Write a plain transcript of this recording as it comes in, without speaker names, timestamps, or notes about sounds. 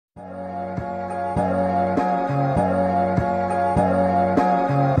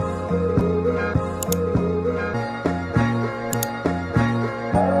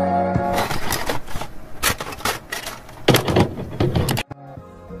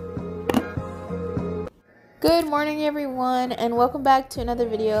Good morning everyone, and welcome back to another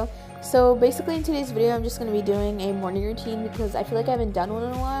video. So basically in today's video I'm just going to be doing a morning routine because I feel like I haven't done one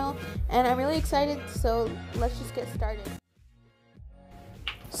in a while and I'm really excited, so let's just get started.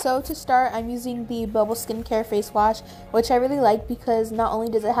 So to start, I'm using the Bubble Skincare face wash, which I really like because not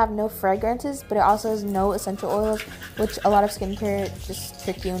only does it have no fragrances, but it also has no essential oils, which a lot of skincare just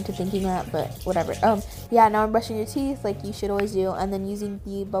trick you into thinking that, but whatever. Yeah, now I'm brushing your teeth like you should always do, and then using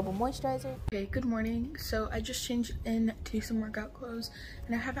the Bubble Moisturizer. Okay, good morning. So I just changed into some workout clothes,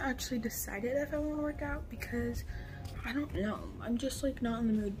 and I haven't actually decided if I want to work out because I don't know. I'm just like not in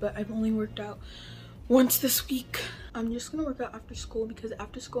the mood, but I've only worked out once this week. I'm just gonna work out after school because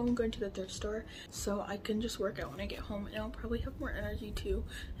after school I'm going to the thrift store, so I can just work out when I get home and I'll probably have more energy too.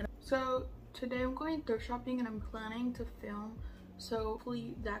 And so today I'm going thrift shopping and I'm planning to film, so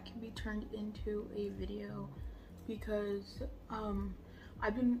hopefully that can be turned into a video because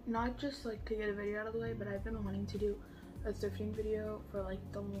I've been, not just like to get a video out of the way, but I've been wanting to do a thrifting video for like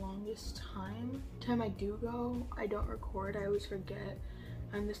the longest time. The time I do go, I don't record, I always forget,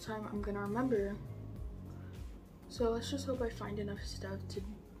 and this time I'm gonna remember. So let's just hope I find enough stuff to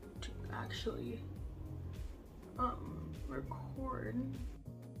actually record.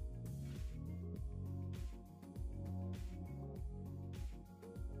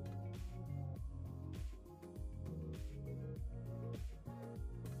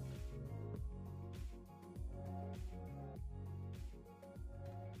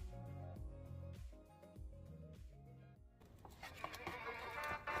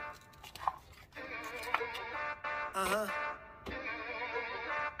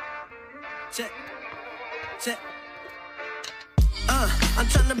 Check. I'm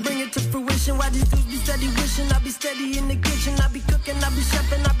trying to bring it to fruition. Why these dudes be steady wishing I be steady in the kitchen. I be cooking, I be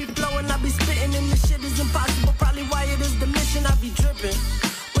chefing, I be flowing, I be spitting, and this shit is impossible. Probably why it is the mission. I be dripping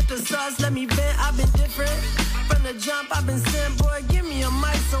with the sauce. Let me vent. I've been different from the jump. I've been saying, boy, give me a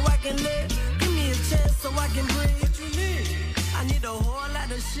mic so I can live. Give me a chance so I can breathe. What you need? I need a whole lot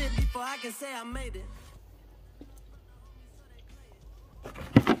of shit before I can say I made it.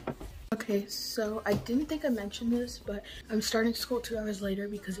 Okay, so I didn't think I mentioned this, but I'm starting school 2 hours later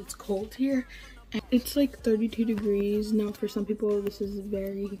because it's cold here. And it's like 32 degrees. Now for some people this is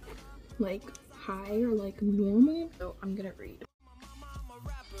very like high or like normal. So I'm gonna read.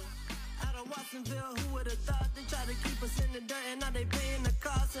 Who would have thought they try to keep us in the dirt and now they paying the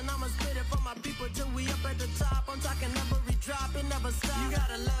cost, and I'ma spit it for my people till we up at the top. I'm talking every drop and never stop. You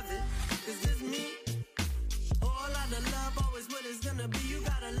gotta love it, cause this me. Whole lot of love, always what it's gonna be. You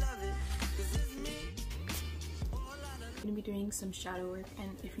gotta love it, cause it's me. I'm gonna be doing some shadow work,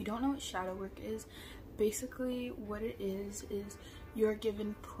 and if you don't know what shadow work is, basically what it is you're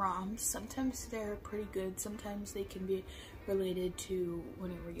given prompts. Sometimes they're pretty good, sometimes they can be related to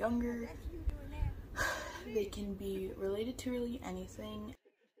when you were younger. They can be related to really anything.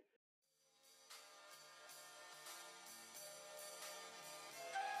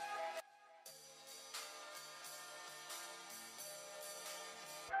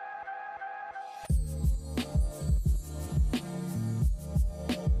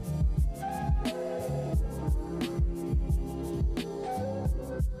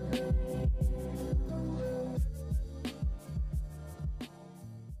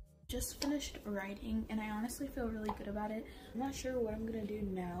 Just finished writing and I honestly feel really good about it. I'm not sure what I'm gonna do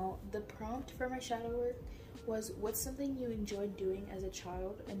now. The prompt for my shadow work was, what's something you enjoyed doing as a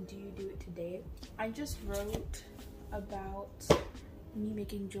child and do you do it today? I just wrote about me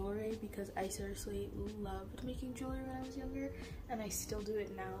making jewelry because I seriously loved making jewelry when I was younger and I still do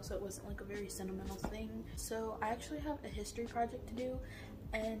it now, so it wasn't like a very sentimental thing. So I actually have a history project to do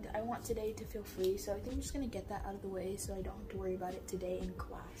and I want today to feel free, so I think I'm just gonna get that out of the way so I don't have to worry about it today in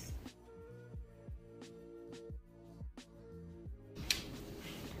class.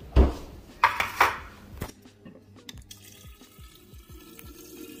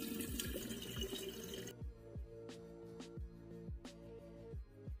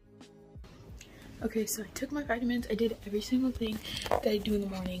 Okay, so I took my vitamins. I did every single thing that I do in the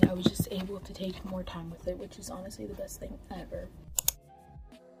morning. I was just able to take more time with it, which is honestly the best thing ever.